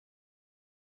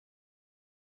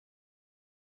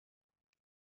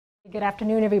Good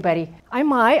afternoon, everybody. I'm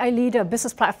Mai. I lead a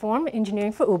business platform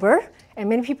engineering for Uber. And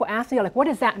many people ask me, like, what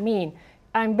does that mean?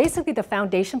 I'm basically the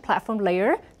foundation platform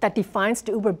layer that defines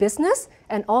the Uber business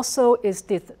and also is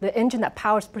the engine that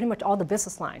powers pretty much all the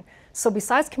business line. So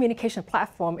besides communication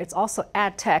platform, it's also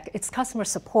ad tech, it's customer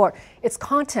support, it's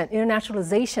content,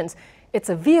 internationalizations, it's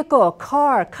a vehicle, a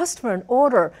car, customer and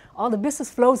order, all the business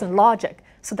flows and logic.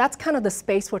 So that's kind of the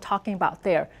space we're talking about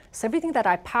there. So everything that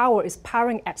I power is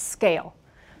powering at scale.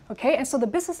 Okay, and so the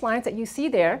business lines that you see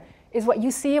there is what you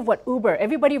see of what Uber,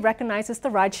 everybody recognizes the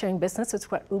ride-sharing business.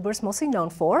 It's what Uber's mostly known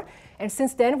for. And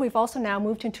since then, we've also now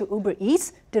moved into Uber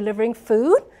Eats, delivering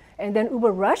food, and then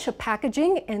Uber Rush,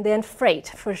 packaging, and then freight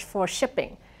for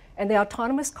shipping. And the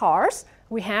autonomous cars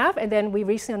we have, and then we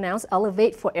recently announced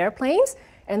Elevate for airplanes,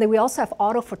 and then we also have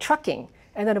Auto for trucking,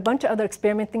 and then a bunch of other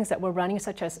experiment things that we're running,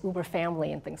 such as Uber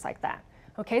Family and things like that.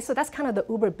 Okay, so that's kind of the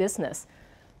Uber business.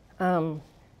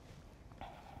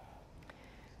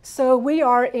 So we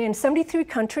are in 73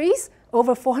 countries,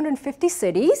 over 450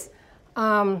 cities,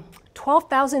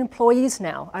 12,000 employees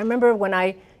now. I remember when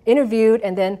I interviewed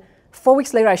and then 4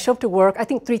 weeks later I showed up to work, I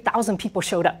think 3,000 people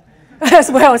showed up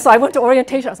as well. So I went to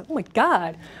orientation, I was like, oh my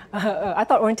God. I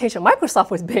thought orientation at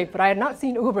Microsoft was big, but I had not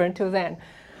seen Uber until then.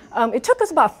 It took us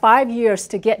about 5 years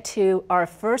to get to our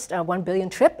first 1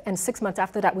 billion trip, and 6 months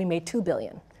after that we made 2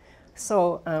 billion.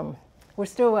 So we're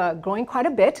still growing quite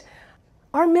a bit.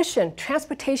 Our mission,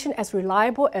 transportation as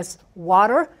reliable as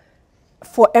water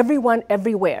for everyone,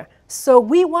 everywhere. So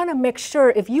we want to make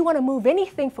sure if you want to move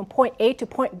anything from point A to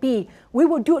point B, we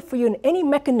will do it for you in any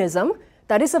mechanism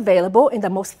that is available in the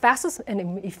most fastest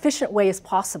and efficient way as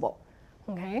possible.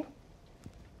 Okay?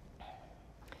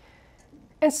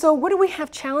 And so what do we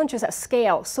have challenges at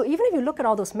scale? So even if you look at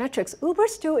all those metrics,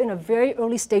 Uber's still in a very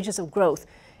early stages of growth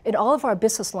in all of our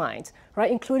business lines, right,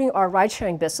 including our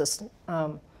ride-sharing business.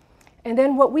 And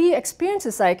then what we experience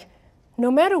is like,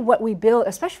 no matter what we build,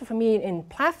 especially for me in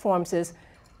platforms, is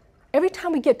every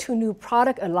time we get to a new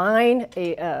product, a line,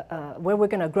 where we're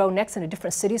going to grow next in the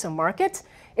different cities or markets,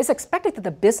 it's expected that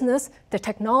the business, the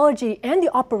technology, and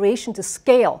the operation to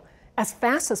scale as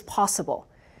fast as possible.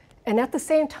 And at the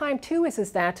same time, too,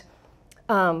 is that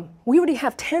we already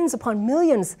have tens upon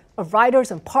millions of riders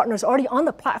and partners already on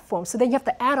the platform, so then you have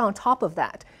to add on top of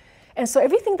that. And so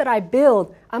everything that I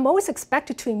build, I'm always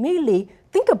expected to immediately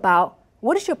think about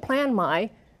what is your plan,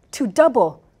 Mai, to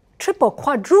double, triple,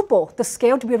 quadruple the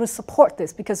scale to be able to support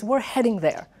this, because we're heading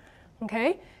there,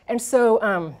 okay? And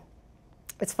so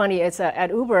it's funny, it's at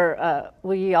Uber,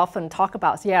 we often talk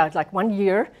about, yeah, like 1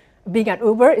 year being at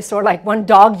Uber is sort of like 1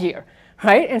 dog year,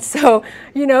 right? And so,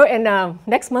 you know, and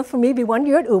next month for me will be 1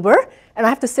 year at Uber, and I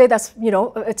have to say that's, you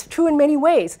know, it's true in many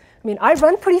ways. I mean, I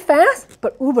run pretty fast,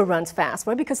 but Uber runs fast,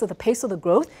 right? Because of the pace of the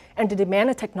growth and the demand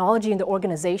of technology in the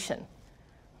organization.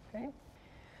 Okay?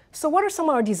 So what are some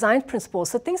of our design principles?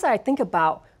 So things that I think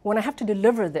about when I have to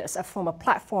deliver this from a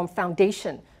platform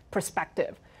foundation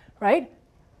perspective, right?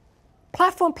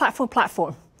 Platform, platform,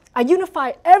 platform. I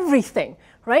unify everything,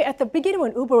 right? At the beginning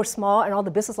when Uber was small and all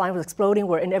the business line was exploding,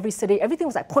 we're in every city, everything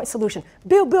was like point solution.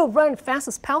 Build, run, fast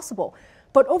as possible.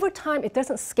 But over time, it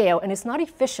doesn't scale and it's not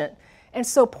efficient. And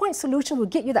so point solutions will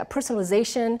get you that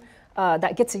personalization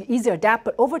that gets you easier to adapt,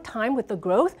 but over time with the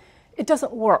growth, it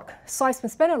doesn't work. So I've been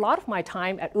spending a lot of my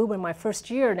time at Uber in my first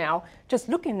year now, just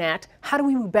looking at how do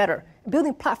we do better,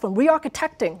 building platform,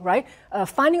 re-architecting, right?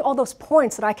 Finding all those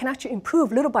points that I can actually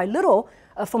improve little by little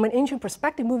from an engine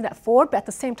perspective, moving that forward, but at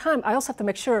the same time, I also have to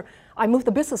make sure I move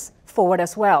the business forward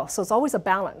as well. So it's always a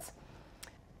balance.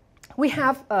 We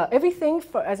have everything,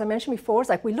 for, as I mentioned before, it's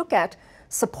like we look at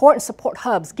support and support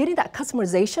hubs, getting that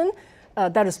customization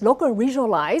that is local and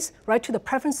regionalized, right, to the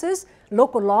preferences,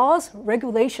 local laws,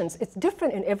 regulations. It's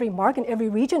different in every market, in every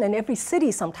region, and every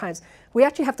city sometimes. We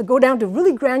actually have to go down to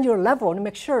really granular level to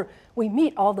make sure we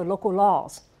meet all the local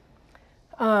laws.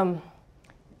 And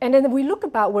then we look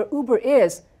about where Uber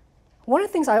is. One of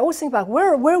the things I always think about,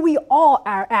 where we all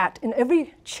are at in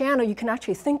every channel you can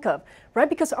actually think of, right?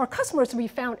 Because our customers will be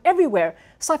found everywhere.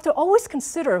 So I have to always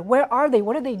consider, where are they?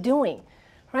 What are they doing?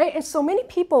 Right? And so many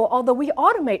people, although we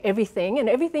automate everything and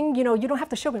everything, you know, you don't have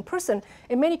to show up in person,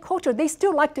 in many cultures, they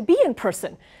still like to be in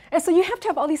person. And so you have to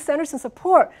have all these centers and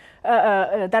support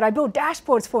that I build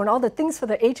dashboards for and all the things for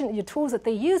the agent, your tools that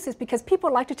they use is because people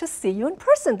like to just see you in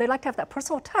person. They like to have that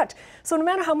personal touch. So no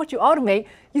matter how much you automate,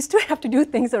 you still have to do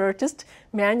things that are just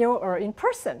manual or in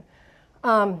person.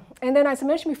 And then, as I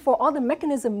mentioned before, all the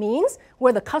mechanism means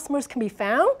where the customers can be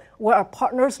found, where our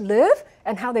partners live,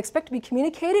 and how they expect to be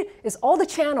communicated is all the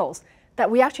channels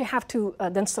that we actually have to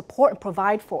then support and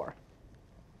provide for.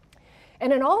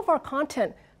 And in all of our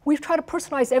content, we try to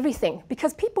personalize everything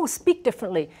because people speak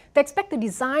differently. They expect the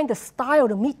design, the style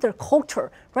to meet their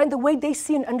culture, right? The way they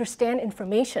see and understand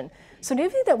information. So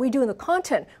everything that we do in the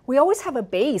content, we always have a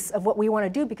base of what we want to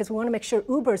do because we want to make sure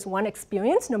Uber's one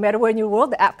experience. No matter where in your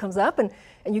world the app comes up and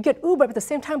you get Uber at the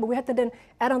same time, but we have to then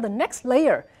add on the next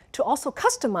layer to also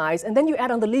customize, and then you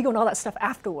add on the legal and all that stuff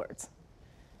afterwards.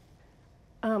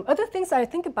 Other things that I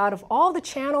think about of all the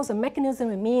channels and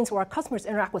mechanisms and means where our customers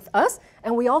interact with us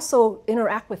and we also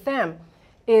interact with them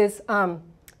is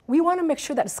we want to make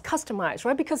sure that it's customized,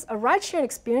 right? Because a ride-sharing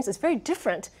experience is very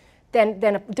different than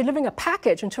delivering a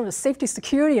package in terms of safety,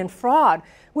 security, and fraud,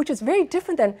 which is very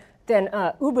different than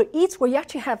Uber Eats, where you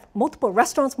actually have multiple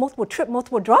restaurants, multiple trips,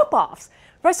 multiple drop-offs,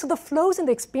 right? So the flows and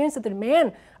the experience and the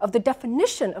demand of the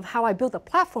definition of how I build a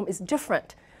platform is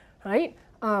different, right?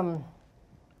 And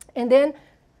then,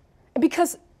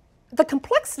 because the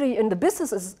complexity in the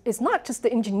business is not just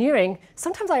the engineering.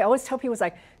 Sometimes I always tell people, it's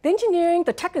like, the engineering,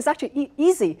 the tech is actually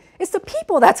easy. It's the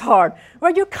people that's hard,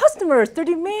 right? Your customers, their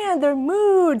demand, their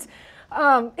moods,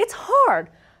 it's hard.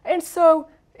 And so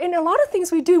in a lot of things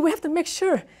we do, we have to make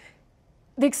sure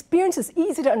the experience is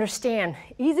easy to understand,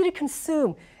 easy to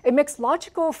consume. It makes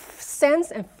logical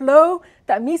sense and flow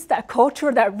that meets that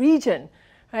culture, that region.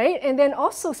 Right? And then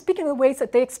also speaking in the ways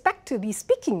that they expect to be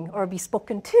speaking or be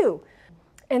spoken to.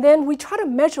 And then we try to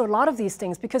measure a lot of these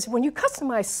things because when you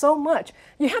customize so much,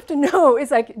 you have to know, it's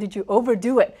like, did you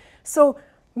overdo it? So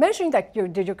measuring that,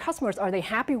 did your customers, are they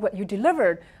happy with what you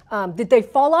delivered? Did they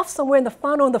fall off somewhere in the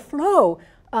funnel, in the flow?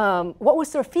 What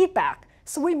was their feedback?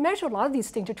 So we measure a lot of these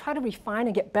things to try to refine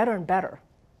and get better and better.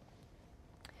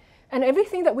 And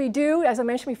everything that we do, as I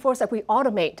mentioned before, is like we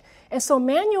automate. And so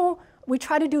manual, we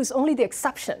try to do is only the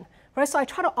exception, right? So I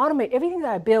try to automate everything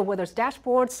that I build, whether it's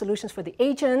dashboards, solutions for the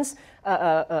agents,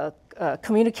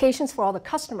 communications for all the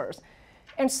customers.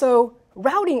 And so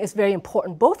routing is very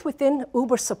important, both within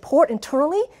Uber support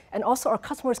internally and also our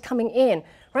customers coming in,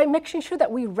 right? Making sure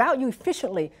that we route you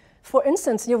efficiently. For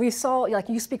instance, we saw, like,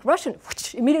 you speak Russian,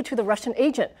 immediately to the Russian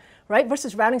agent, right?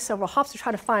 Versus routing several hops to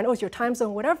try to find, oh, it's your time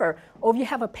zone, whatever. Or if you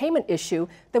have a payment issue,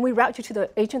 then we route you to the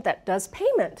agent that does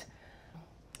payment.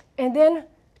 And then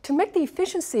to make the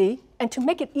efficiency and to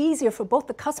make it easier for both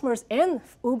the customers and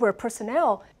Uber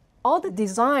personnel, all the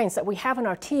designs that we have in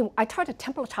our team, I try to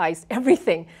templatize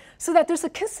everything so that there's a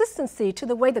consistency to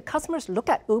the way the customers look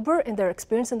at Uber and their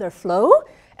experience and their flow,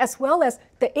 as well as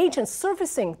the agents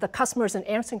servicing the customers and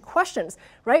answering questions,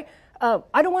 right?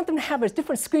 I don't want them to have a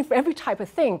different screen for every type of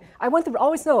thing. I want them to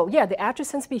always know, yeah, the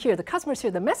address tends to be here, the customer's here,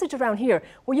 the message around here,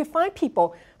 where you find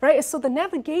people, right? So the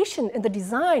navigation and the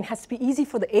design has to be easy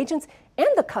for the agents and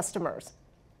the customers.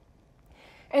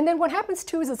 And then what happens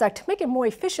too is that to make it more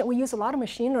efficient, we use a lot of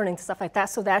machine learning and stuff like that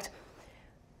so that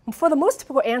for the most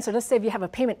typical answer, let's say if you have a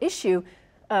payment issue,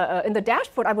 in the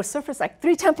dashboard, I would surface like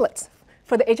 3 templates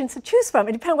for the agents to choose from.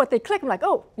 And depending on what they click, I'm like,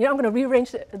 oh, I'm going to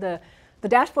rearrange the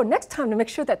dashboard next time to make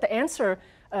sure that the answer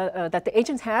that the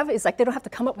agents have is like they don't have to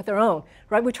come up with their own,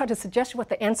 right? We try to suggest what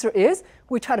the answer is.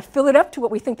 We try to fill it up to what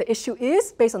we think the issue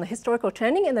is based on the historical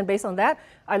trending, and then based on that,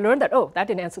 I learned that, oh, that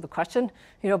didn't answer the question,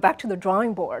 back to the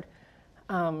drawing board.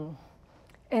 And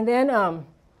then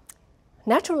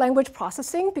natural language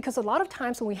processing, because a lot of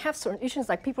times when we have certain issues,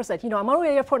 like people said, I'm on the way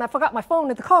to the airport and I forgot my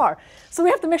phone in the car. So we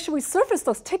have to make sure we surface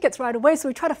those tickets right away. So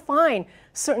we try to find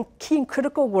certain key and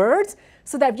critical words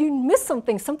so that if you miss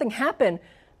something happened,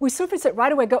 we surface it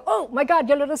right away, go, oh my God,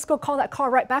 yeah, let's go call that car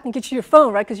right back and get you your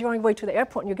phone, right? Because you're on your way to the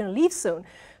airport and you're going to leave soon.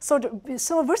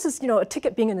 So versus, a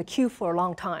ticket being in the queue for a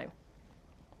long time.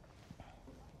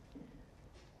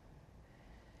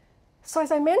 So as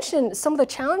I mentioned, some of the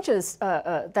challenges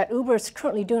that Uber is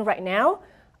currently doing right now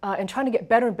and trying to get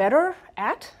better and better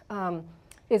at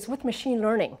is with machine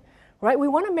learning, right? We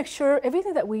want to make sure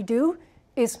everything that we do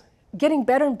is getting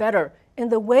better and better in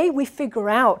the way we figure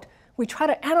out. We try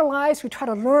to analyze, we try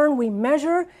to learn, we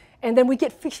measure, and then we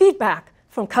get feedback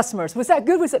from customers. Was that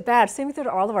good, was it bad? Same thing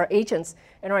to all of our agents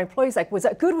and our employees, like, was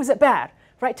that good, was it bad?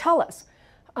 Right, tell us.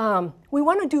 We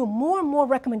want to do more and more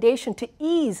recommendation to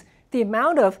ease the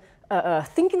amount of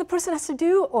thinking the person has to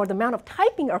do or the amount of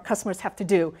typing our customers have to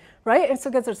do, right? And so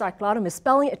because there's like a lot of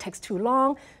misspelling, it takes too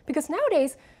long. Because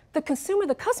nowadays, the consumer,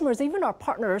 the customers, even our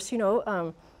partners,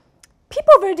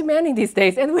 people are very demanding these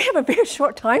days, and we have a very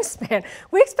short time span.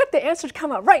 We expect the answer to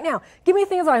come out right now. Give me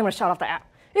things, I'm going to shut off the app.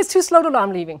 It's too slow to load,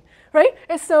 I'm leaving, right?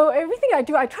 And so everything I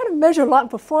do, I try to measure a lot in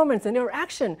performance and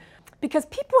interaction because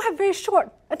people have very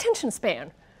short attention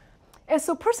span. And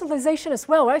so personalization as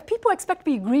well, right? People expect to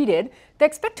be greeted. They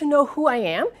expect to know who I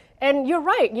am. And you're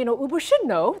right, Uber should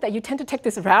know that you tend to take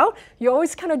this route. You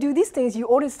always kind of do these things. You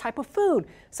order this type of food.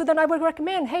 So then I would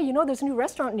recommend, hey, there's a new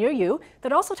restaurant near you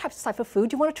that also types this type of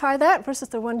food. Do you want to try that versus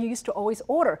the one you used to always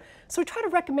order? So we try to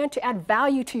recommend to add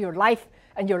value to your life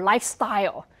and your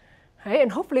lifestyle, right?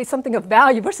 And hopefully something of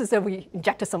value versus that we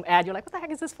injected some ad. You're like, what the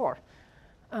heck is this for?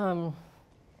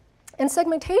 And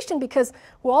segmentation, because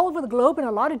we're all over the globe in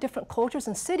a lot of different cultures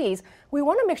and cities, we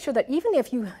want to make sure that even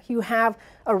if you have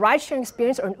a ride-sharing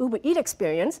experience or an Uber Eats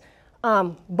experience,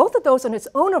 both of those on its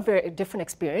own are very different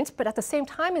experience, but at the same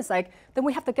time, it's like, then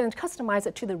we have to customize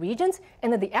it to the regions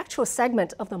and then the actual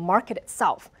segment of the market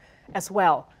itself as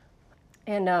well.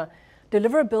 And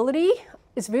deliverability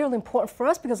is really important for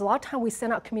us because a lot of times we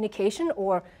send out communication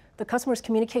or the customers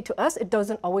communicate to us, it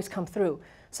doesn't always come through.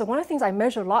 So one of the things I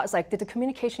measure a lot is like, did the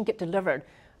communication get delivered?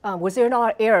 Was there a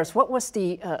lot of errors? What was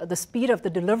the speed of the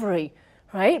delivery,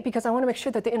 right? Because I want to make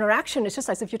sure that the interaction is just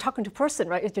as if you're talking to a person,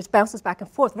 right? It just bounces back and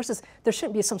forth versus there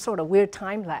shouldn't be some sort of weird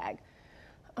time lag.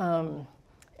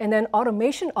 And then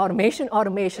automation. I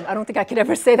don't think I could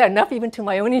ever say that enough, even to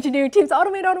my own engineering teams.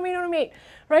 Automate,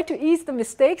 right? To ease the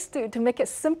mistakes, to make it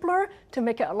simpler, to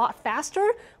make it a lot faster.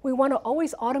 We want to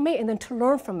always automate and then to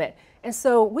learn from it. And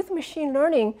so with machine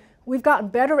learning, we've gotten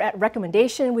better at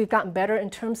recommendation. We've gotten better in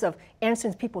terms of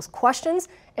answering people's questions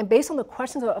and based on the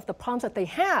questions of the problems that they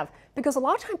have. Because a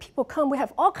lot of times people come, we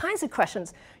have all kinds of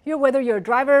questions. Whether you're a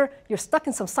driver, you're stuck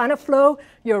in some sign-up flow,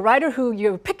 you're a rider who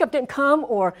your pickup didn't come,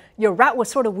 or your route was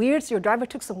sort of weird, so your driver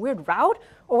took some weird route,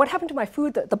 or what happened to my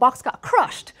food, the box got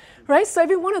crushed, right? So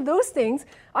every one of those things,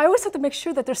 I always have to make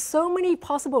sure that there's so many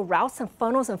possible routes and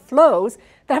funnels and flows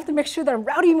that I have to make sure that I'm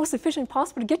routing most efficient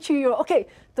possible to get you okay,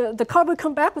 the car will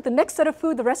come back with the next set of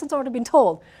food, the rest has already been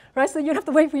told, right? So you don't have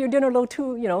to wait for your dinner load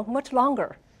too, much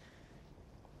longer.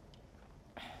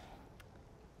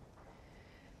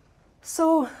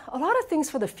 So a lot of things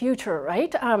for the future,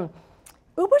 right?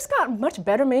 Uber's got much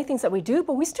better many things that we do,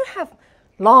 but we still have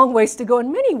long ways to go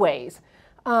in many ways.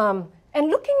 And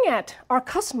looking at our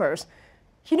customers,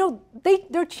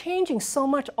 they're changing so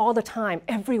much all the time,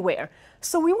 everywhere.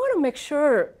 So we want to make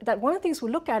sure that one of the things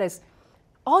we look at is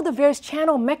all the various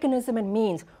channel mechanism and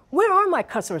means. Where are my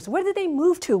customers? Where did they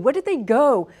move to? Where did they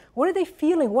go? What are they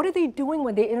feeling? What are they doing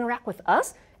when they interact with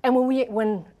us? And when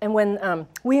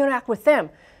we interact with them?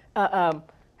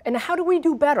 And how do we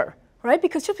do better, right?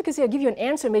 Because just because I give you an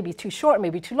answer, maybe too short,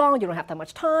 maybe too long, you don't have that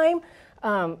much time.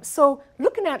 So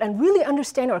looking at and really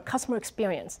understanding our customer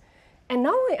experience. And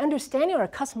not only understanding our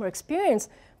customer experience,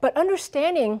 but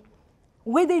understanding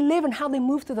where they live and how they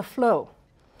move through the flow,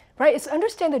 right? It's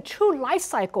understand the true life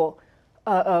cycle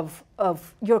of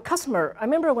your customer. I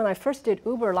remember when I first did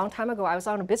Uber a long time ago, I was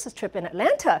on a business trip in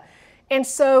Atlanta. And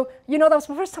so, that was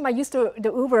the first time I used the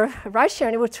Uber ride share,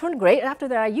 and it would turn great. And after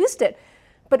that, I used it.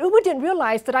 But Uber didn't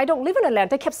realize that I don't live in Atlanta.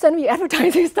 They kept sending me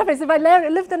advertising stuff. I said, if I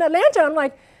lived in Atlanta, I'm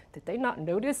like, did they not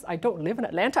notice I don't live in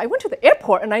Atlanta? I went to the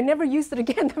airport and I never used it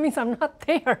again. That means I'm not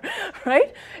there,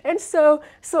 right? And so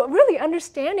really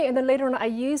understanding, and then later on I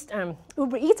used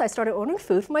Uber Eats. I started ordering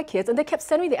food for my kids, and they kept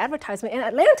sending me the advertisement in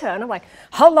Atlanta. And I'm like,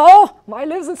 hello, I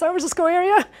live in San Francisco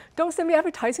area. Don't send me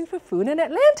advertising for food in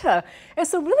Atlanta. And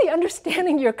so really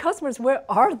understanding your customers, where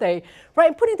are they, right?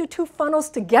 And putting the two funnels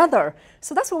together.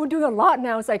 So that's what we're doing a lot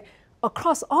now. It's like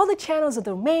across all the channels, the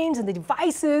domains and the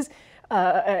devices,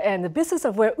 and the business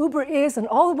of where Uber is and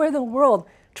all over the world,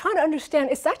 trying to understand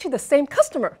it's actually the same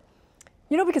customer.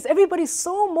 Because everybody's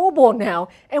so mobile now,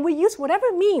 and we use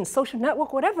whatever means, social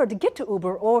network, whatever, to get to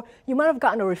Uber. Or you might have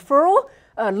gotten a referral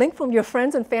link from your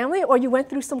friends and family, or you went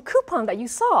through some coupon that you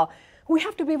saw. We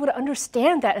have to be able to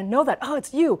understand that and know that, oh,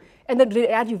 it's you, and then to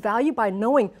add you value by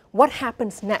knowing what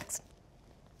happens next.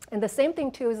 And the same thing,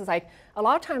 too, is like a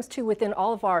lot of times, too, within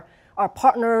all of our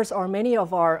partners or many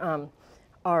of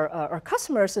our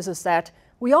customers is that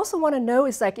we also want to know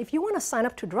is like, if you want to sign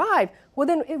up to drive, well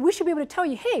then we should be able to tell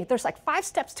you, hey, there's like 5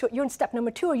 steps to it. You're in step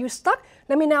number 2. Are you stuck?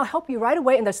 Let me now help you right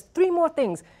away. And there's 3 more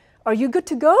things. Are you good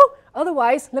to go?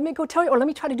 Otherwise, let me go tell you, or let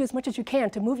me try to do as much as you can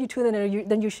to move you to it,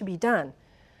 then you should be done.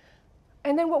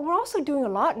 And then what we're also doing a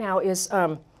lot now is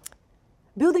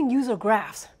building user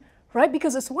graphs. Right?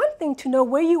 Because it's one thing to know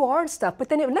where you are and stuff, but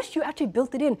then unless you actually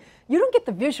built it in, you don't get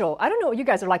the visual. I don't know what you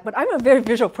guys are like, but I'm a very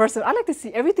visual person. I like to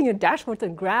see everything in dashboards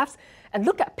and graphs and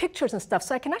look at pictures and stuff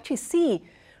so I can actually see,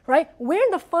 right, where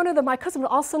in the funnel that my customers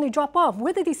all suddenly drop off,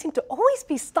 whether they seem to always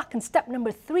be stuck in step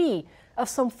number 3 of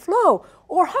some flow,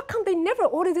 or how come they never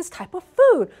order this type of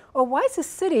food, or why is this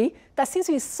city that seems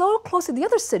to be so close to the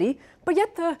other city, but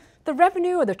yet the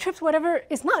revenue or the trips, whatever,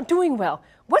 is not doing well.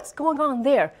 What's going on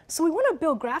there? So we want to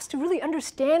build graphs to really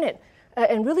understand it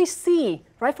and really see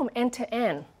right from end to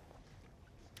end.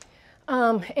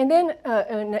 And then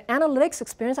an analytics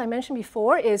experience I mentioned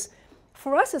before is,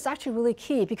 for us, it's actually really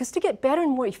key, because to get better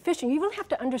and more efficient, you really have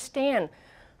to understand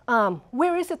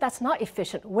where is it that's not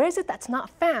efficient? Where is it that's not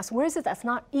fast? Where is it that's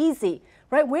not easy?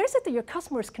 Right? Where is it that your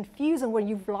customer is confused and where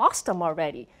you've lost them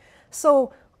already?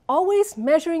 So always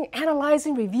measuring,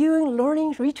 analyzing, reviewing,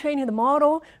 learning, retraining the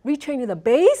model, retraining the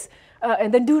base,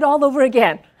 and then do it all over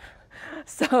again.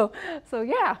 So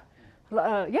yeah.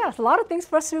 Yeah, it's a lot of things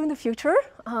for us to do in the future.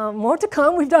 More to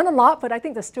come. We've done a lot, but I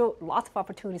think there's still lots of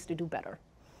opportunities to do better.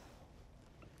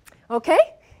 Okay?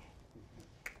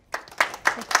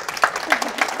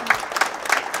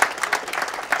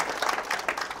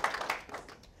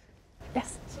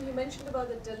 Yes? So you mentioned about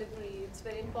the delivery. It's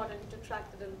very important to track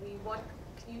the delivery.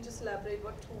 Can you just elaborate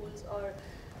what tools or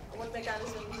what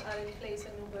mechanisms are in place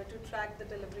in Uber to track the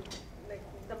delivery, like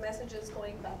the messages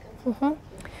going back and forth?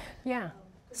 Yeah.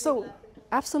 So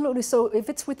absolutely. So if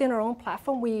it's within our own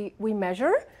platform, we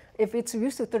measure. If it's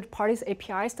used to third parties'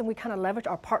 APIs, then we kind of leverage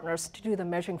our partners to do the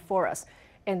measuring for us,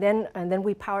 and then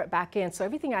we power it back in. So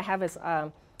everything I have is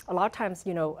a lot of times,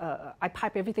 I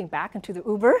pipe everything back into the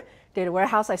Uber data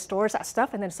warehouse. I store that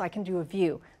stuff, and then so I can do a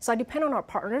view. So I depend on our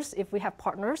partners. If we have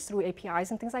partners through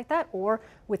APIs and things like that, or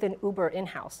within Uber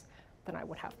in-house, then I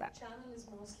would have that. Channel is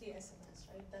mostly SMS,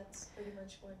 right? That's pretty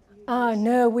much what you use.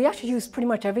 No, we actually use pretty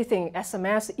much everything: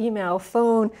 SMS, email,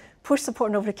 phone, push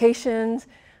support notifications,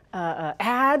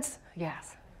 ads.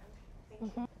 Yes.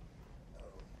 Thank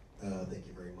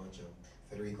you very much. I'm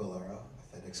Federico Lara,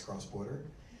 FedEx Cross Border.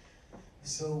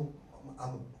 So I'm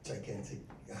a gigantic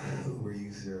Uber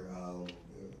user,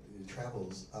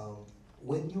 travels.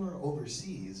 When you're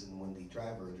overseas and when the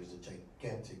driver, there's a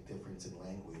gigantic difference in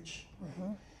language.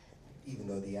 Right? Even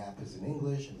though the app is in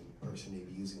English and the person may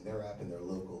be using their app in their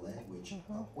local language,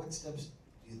 what steps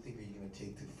do you think are you going to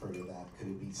take to further that? Could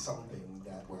it be something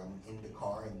that where I'm in the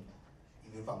car and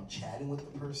even if I'm chatting with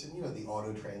the person, the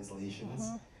auto translations?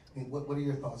 I mean, what are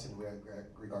your thoughts in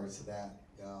regards to that?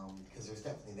 Because there's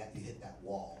definitely that you hit that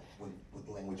wall with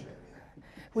language barrier.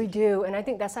 We do, and I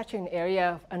think that's actually an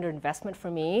area of under investment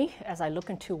for me as I look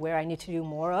into where I need to do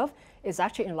more of, is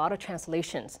actually in a lot of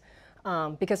translations.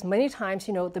 Because many times,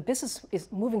 the business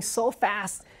is moving so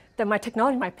fast that my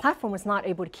technology, my platform is not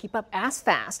able to keep up as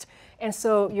fast. And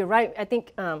so you're right, I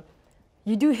think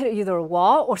you do hit either a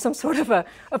wall or some sort of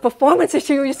a performance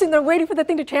issue. You're sitting there waiting for the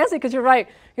thing to translate because you're right.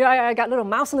 I got a little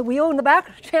mouse on the wheel in the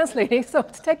back translating, so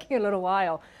it's taking a little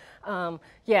while.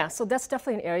 Yeah, so that's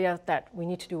definitely an area that we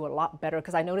need to do a lot better,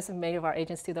 because I notice in many of our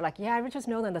agents too, they're like, yeah, I just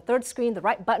know that on the third screen, the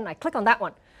right button, I click on that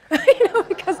one.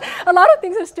 Because a lot of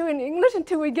things are still in English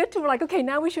until we get to, we're like, okay,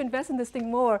 now we should invest in this thing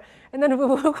more, and then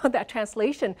we'll work on that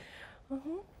translation.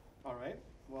 All right,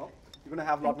 well, you're going to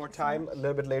have a lot more time a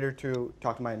little bit later to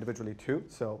talk to Mai individually too,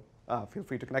 so feel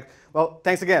free to connect. Well,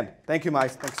 thanks again. Thank you, Mai.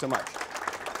 Thanks so much.